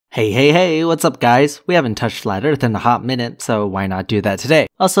Hey, what's up guys? We haven't touched flat earth in a hot minute, so why not do that today?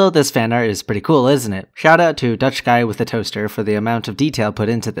 Also, this fan art is pretty cool, isn't it? Shout out to Dutch guy with a toaster for the amount of detail put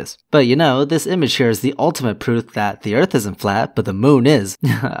into this. But you know, this image here is the ultimate proof that the earth isn't flat, but the moon is.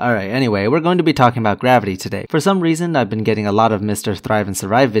 Alright, anyway, we're going to be talking about gravity today. For some reason, I've been getting a lot of Mr. Thrive and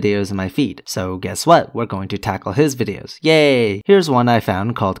Survive videos in my feed, so guess what? We're going to tackle his videos. Yay! Here's one I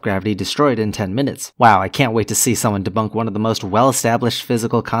found called Gravity Destroyed in 10 Minutes. Wow, I can't wait to see someone debunk one of the most well-established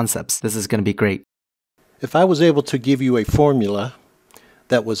physical concepts. This is going to be great. If I was able to give you a formula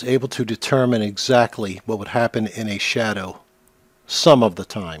that was able to determine exactly what would happen in a shadow some of the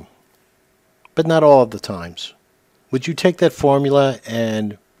time, but not all of the times, would you take that formula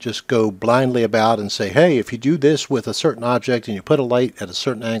and just go blindly about and say, hey, if you do this with a certain object and you put a light at a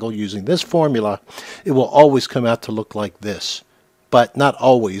certain angle using this formula, it will always come out to look like this? But not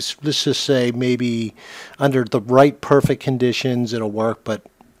always. Let's just say maybe under the right perfect conditions it'll work, but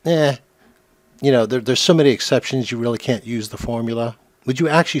you know, there's so many exceptions you really can't use the formula. Would you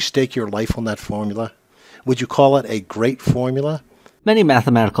actually stake your life on that formula? Would you call it a great formula? Many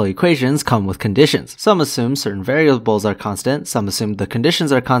mathematical equations come with conditions. Some assume certain variables are constant, some assume the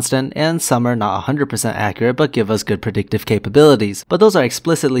conditions are constant, and some are not 100% accurate but give us good predictive capabilities. But those are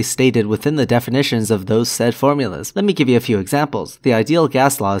explicitly stated within the definitions of those said formulas. Let me give you a few examples. The ideal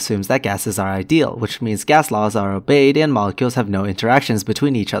gas law assumes that gases are ideal, which means gas laws are obeyed and molecules have no interactions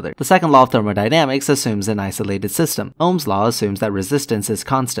between each other. The second law of thermodynamics assumes an isolated system. Ohm's law assumes that resistance is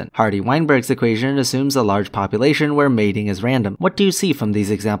constant. Hardy-Weinberg's equation assumes a large population where mating is random. What do you see from these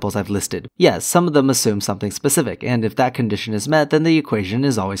examples I've listed? Yes, some of them assume something specific, and if that condition is met, then the equation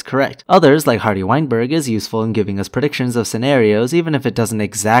is always correct. Others, like Hardy-Weinberg, is useful in giving us predictions of scenarios, even if it doesn't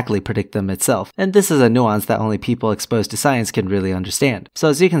exactly predict them itself. And this is a nuance that only people exposed to science can really understand. So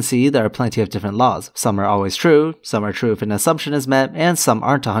as you can see, there are plenty of different laws. Some are always true, some are true if an assumption is met, and some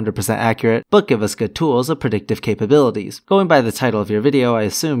aren't 100% accurate, but give us good tools of predictive capabilities. Going by the title of your video, I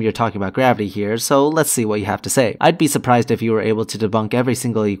assume you're talking about gravity here, so let's see what you have to say. I'd be surprised if you were able to debunk every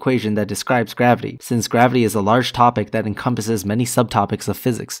single equation that describes gravity, since gravity is a large topic that encompasses many subtopics of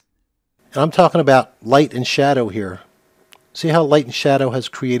physics. And I'm talking about light and shadow here. See how light and shadow has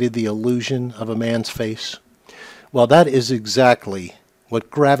created the illusion of a man's face? Well, that is exactly what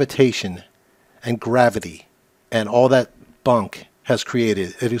gravitation and gravity and all that bunk has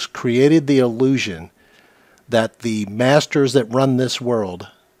created. It has created the illusion that the masters that run this world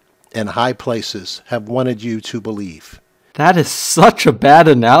in high places have wanted you to believe. That is such a bad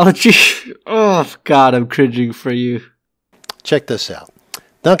analogy. Oh god, I'm cringing for you. Check this out.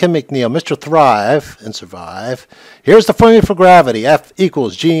 Duncan McNeil, Mr. Thrive and Survive. Here's the formula for gravity. F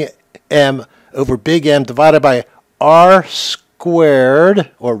equals gm over big M divided by r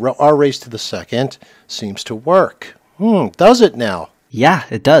squared, or r raised to the second. Seems to work. Does it now? Yeah,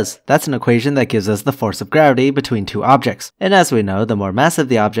 it does. That's an equation that gives us the force of gravity between two objects. And as we know, the more massive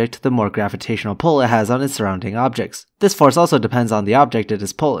the object, the more gravitational pull it has on its surrounding objects. This force also depends on the object it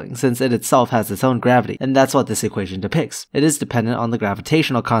is pulling, since it itself has its own gravity, and that's what this equation depicts. It is dependent on the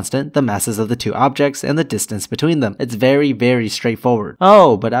gravitational constant, the masses of the two objects, and the distance between them. It's very straightforward.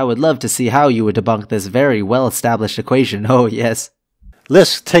 Oh, but I would love to see how you would debunk this very well-established equation. Oh, yes.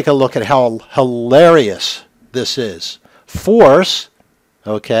 Let's take a look at how hilarious this is. Force,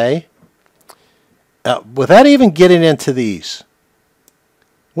 okay, without even getting into these,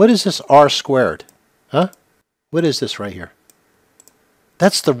 what is this r squared? Huh? What is this right here?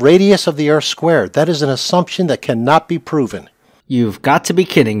 That's the radius of the earth squared. That is an assumption that cannot be proven. You've got to be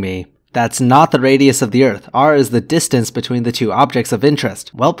kidding me. That's not the radius of the Earth. R is the distance between the two objects of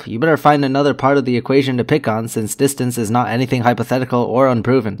interest. Welp, you better find another part of the equation to pick on, since distance is not anything hypothetical or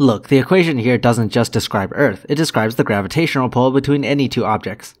unproven. Look, the equation here doesn't just describe Earth, it describes the gravitational pull between any two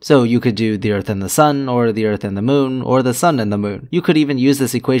objects. So you could do the Earth and the Sun, or the Earth and the Moon, or the Sun and the Moon. You could even use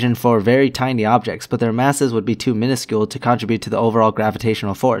this equation for very tiny objects, but their masses would be too minuscule to contribute to the overall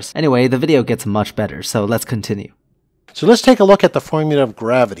gravitational force. Anyway, the video gets much better, so let's continue. So let's take a look at the formula of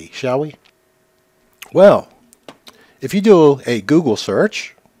gravity, shall we? Well, if you do a Google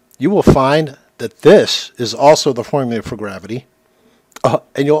search, you will find that this is also the formula for gravity.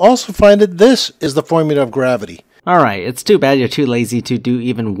 And you'll also find that this is the formula of gravity. Alright, it's too bad you're too lazy to do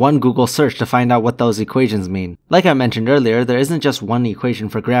even one Google search to find out what those equations mean. Like I mentioned earlier, there isn't just one equation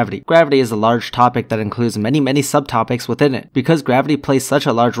for gravity. Gravity is a large topic that includes many subtopics within it. Because gravity plays such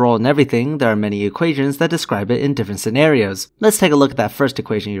a large role in everything, there are many equations that describe it in different scenarios. Let's take a look at that first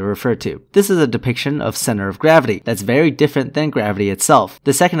equation you referred to. This is a depiction of center of gravity. That's very different than gravity itself.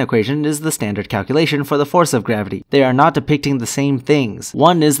 The second equation is the standard calculation for the force of gravity. They are not depicting the same things.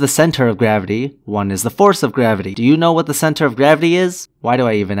 One is the center of gravity, one is the force of gravity. gravity. Do you know what the center of gravity is? Why do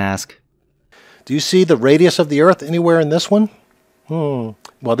I even ask? Do you see the radius of the Earth anywhere in this one?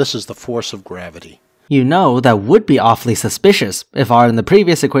 Well, this is the force of gravity. You know, that would be awfully suspicious if r in the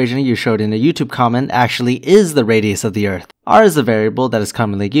previous equation you showed in a YouTube comment actually is the radius of the Earth. R is a variable that is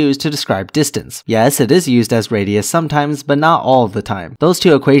commonly used to describe distance. Yes, it is used as radius sometimes, but not all of the time. Those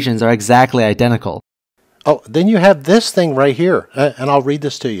two equations are exactly identical. Oh, then you have this thing right here, and I'll read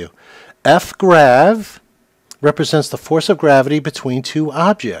this to you. F grav represents the force of gravity between two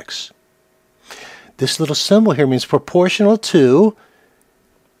objects. This little symbol here means proportional to,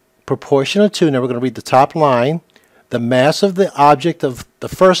 now we're going to read the top line, the mass of the object of the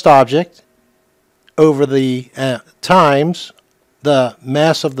first object over the times the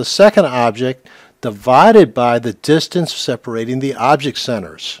mass of the second object divided by the distance separating the object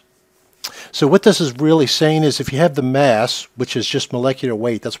centers. So what this is really saying is if you have the mass, which is just molecular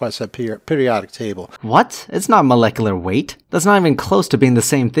weight, that's why I said periodic table. What? It's not molecular weight. That's not even close to being the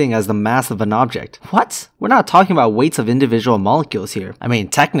same thing as the mass of an object. What? We're not talking about weights of individual molecules here. I mean,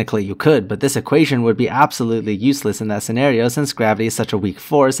 technically you could, but this equation would be absolutely useless in that scenario since gravity is such a weak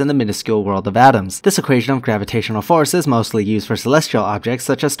force in the minuscule world of atoms. This equation of gravitational force is mostly used for celestial objects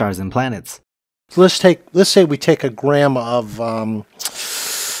such as stars and planets. So let's say we take a gram of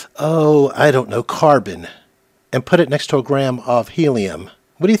I don't know, carbon, and put it next to a gram of helium.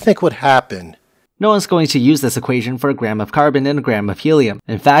 What do you think would happen? No one's going to use this equation for a gram of carbon and a gram of helium.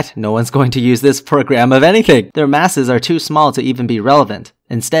 In fact, no one's going to use this for a gram of anything. Their masses are too small to even be relevant.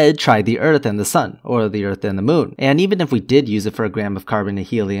 Instead, try the Earth and the Sun, or the Earth and the Moon. And even if we did use it for a gram of carbon and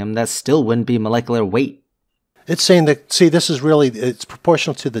helium, that still wouldn't be molecular weight. It's saying that, see, this is really, it's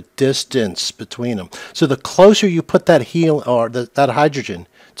proportional to the distance between them. So the closer you put that that hydrogen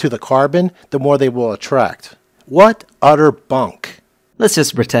to the carbon, the more they will attract. What utter bunk. Let's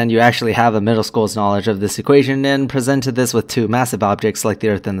just pretend you actually have a middle school's knowledge of this equation and presented this with two massive objects like the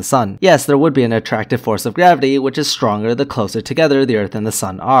Earth and the Sun. Yes, there would be an attractive force of gravity, which is stronger the closer together the Earth and the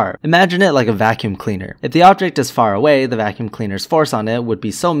Sun are. Imagine it like a vacuum cleaner. If the object is far away, the vacuum cleaner's force on it would be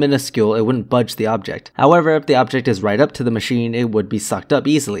so minuscule it wouldn't budge the object. However, if the object is right up to the machine, it would be sucked up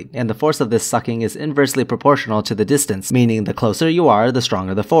easily, and the force of this sucking is inversely proportional to the distance, meaning the closer you are, the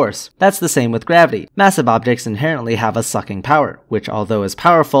stronger the force. That's the same with gravity. Massive objects inherently have a sucking power, which although is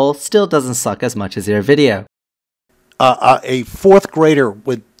powerful, still doesn't suck as much as your video. A fourth grader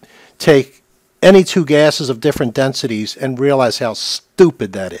would take any two gases of different densities and realize how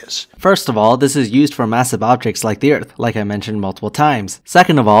stupid that is. First of all, this is used for massive objects like the Earth, like I mentioned multiple times.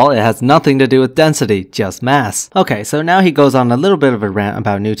 Second of all, it has nothing to do with density, just mass. Okay, so now he goes on a little bit of a rant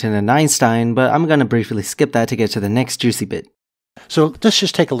about Newton and Einstein, but I'm gonna briefly skip that to get to the next juicy bit. So let's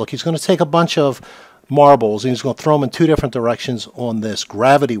just take a look. He's going to take a bunch of marbles and he's going to throw them in two different directions on this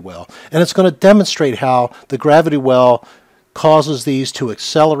gravity well. And it's going to demonstrate how the gravity well causes these to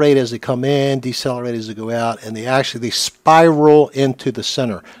accelerate as they come in, decelerate as they go out, and they spiral into the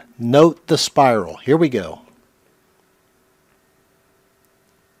center. Note the spiral. Here we go.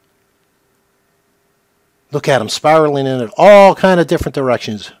 Look at them spiraling in all kind of different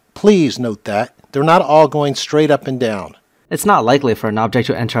directions. Please note that. They're not all going straight up and down. It's not likely for an object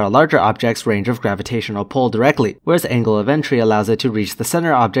to enter a larger object's range of gravitational pull directly, whereas angle of entry allows it to reach the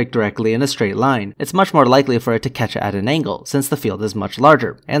center object directly in a straight line. It's much more likely for it to catch it at an angle, since the field is much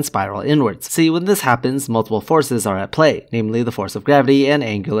larger, and spiral inwards. See, when this happens, multiple forces are at play, namely the force of gravity and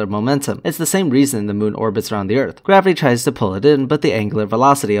angular momentum. It's the same reason the moon orbits around the Earth. Gravity tries to pull it in, but the angular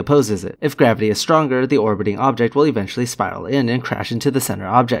velocity opposes it. If gravity is stronger, the orbiting object will eventually spiral in and crash into the center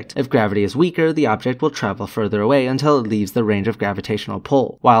object. If gravity is weaker, the object will travel further away until it leaves the range of gravitational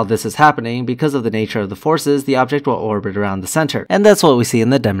pull. While this is happening, because of the nature of the forces, the object will orbit around the center. And that's what we see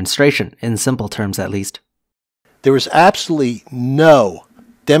in the demonstration, in simple terms at least. There is absolutely no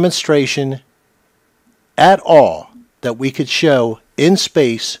demonstration at all that we could show in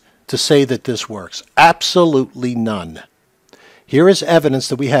space to say that this works. Absolutely none. Here is evidence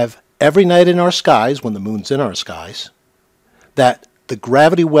that we have every night in our skies, when the moon's in our skies, that the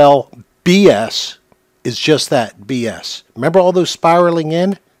gravity well BS is just that, BS. Remember all those spiraling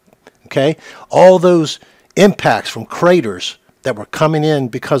in? Okay? All those impacts from craters that were coming in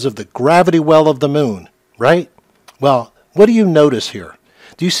because of the gravity well of the moon, right? Well, what do you notice here?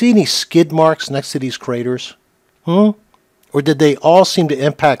 Do you see any skid marks next to these craters? Or did they all seem to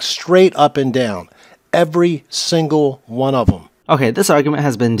impact straight up and down? Every single one of them. Okay, this argument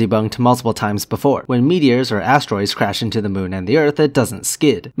has been debunked multiple times before. When meteors or asteroids crash into the moon and the Earth, it doesn't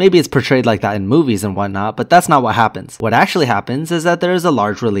skid. Maybe it's portrayed like that in movies and whatnot, but that's not what happens. What actually happens is that there is a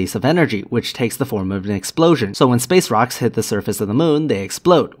large release of energy, which takes the form of an explosion. So when space rocks hit the surface of the moon, they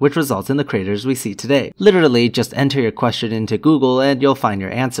explode, which results in the craters we see today. Literally, just enter your question into Google and you'll find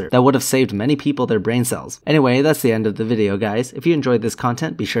your answer. That would have saved many people their brain cells. Anyway, that's the end of the video, guys. If you enjoyed this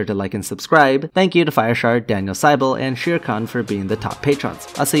content, be sure to like and subscribe. Thank you to Fireshard, Daniel Seibel, and Shir Khan for being the top patrons.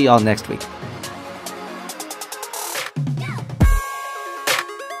 I'll see you all next week.